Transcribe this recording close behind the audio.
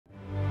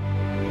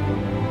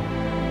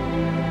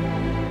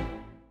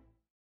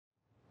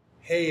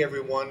Hey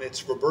everyone,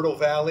 it's Roberto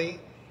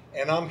Valli,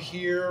 and I'm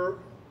here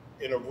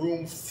in a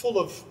room full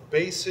of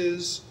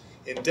basses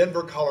in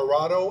Denver,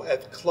 Colorado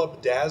at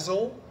Club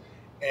Dazzle,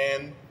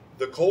 and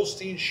the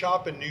Kolstein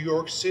shop in New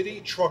York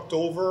City trucked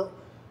over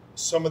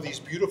some of these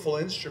beautiful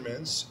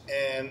instruments,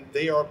 and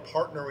they are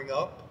partnering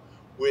up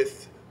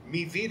with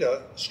Mi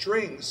Vida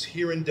Strings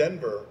here in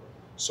Denver.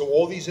 So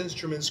all these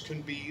instruments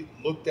can be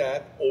looked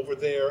at over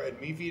there at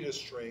Mi Vida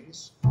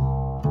Strings.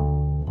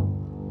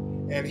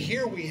 And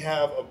here we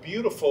have a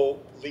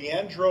beautiful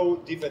Liandro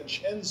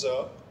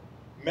DiVacenza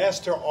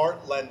Master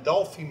Art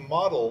Landolfi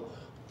model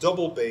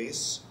double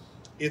bass.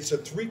 It's a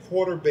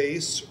 3/4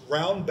 bass,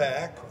 round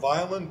back,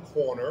 violin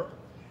corner,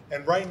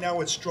 and right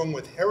now it's strung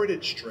with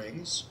heritage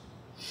strings.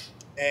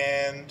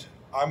 And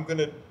I'm going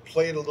to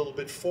play it a little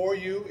bit for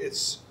you.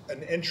 It's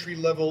an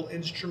entry-level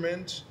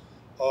instrument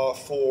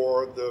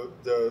for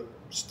the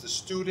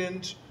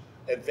student,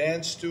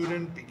 advanced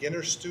student,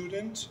 beginner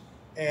student,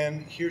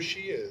 and here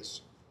she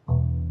is.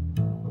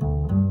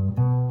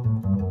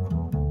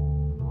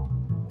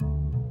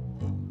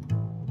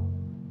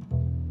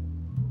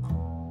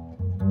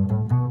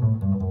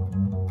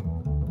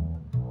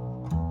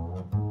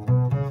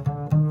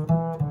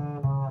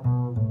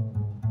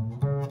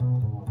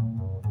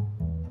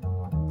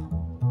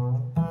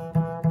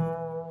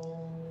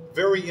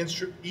 Very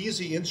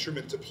easy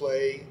instrument to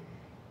play.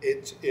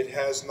 It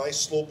has nice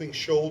sloping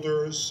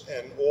shoulders,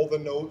 and all the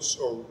notes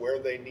are where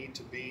they need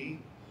to be.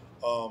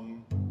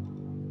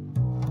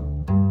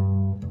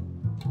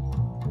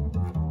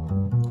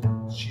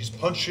 She's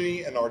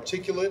punchy and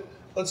articulate.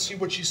 Let's see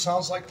what she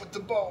sounds like with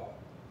the bow.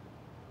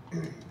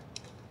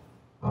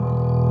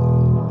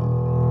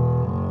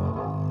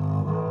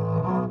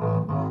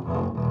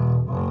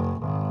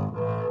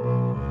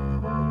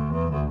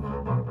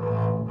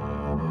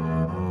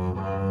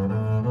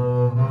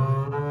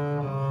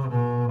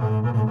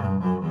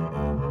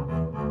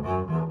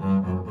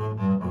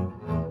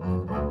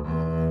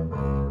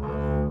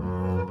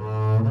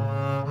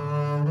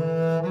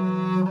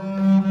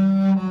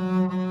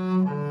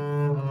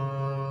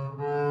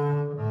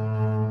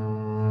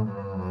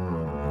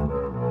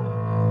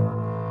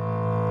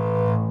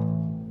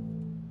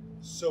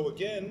 So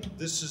again,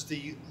 this is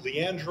the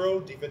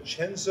Liandro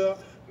DiVacenza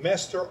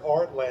Master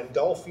Art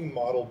Landolfi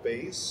model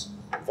bass,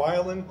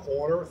 violin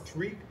corner,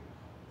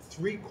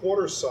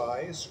 three-quarter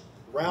size,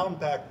 round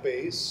back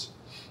bass,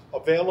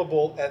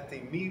 available at the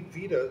Mi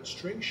Vida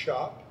String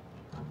Shop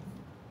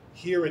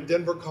here in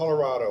Denver,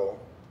 Colorado.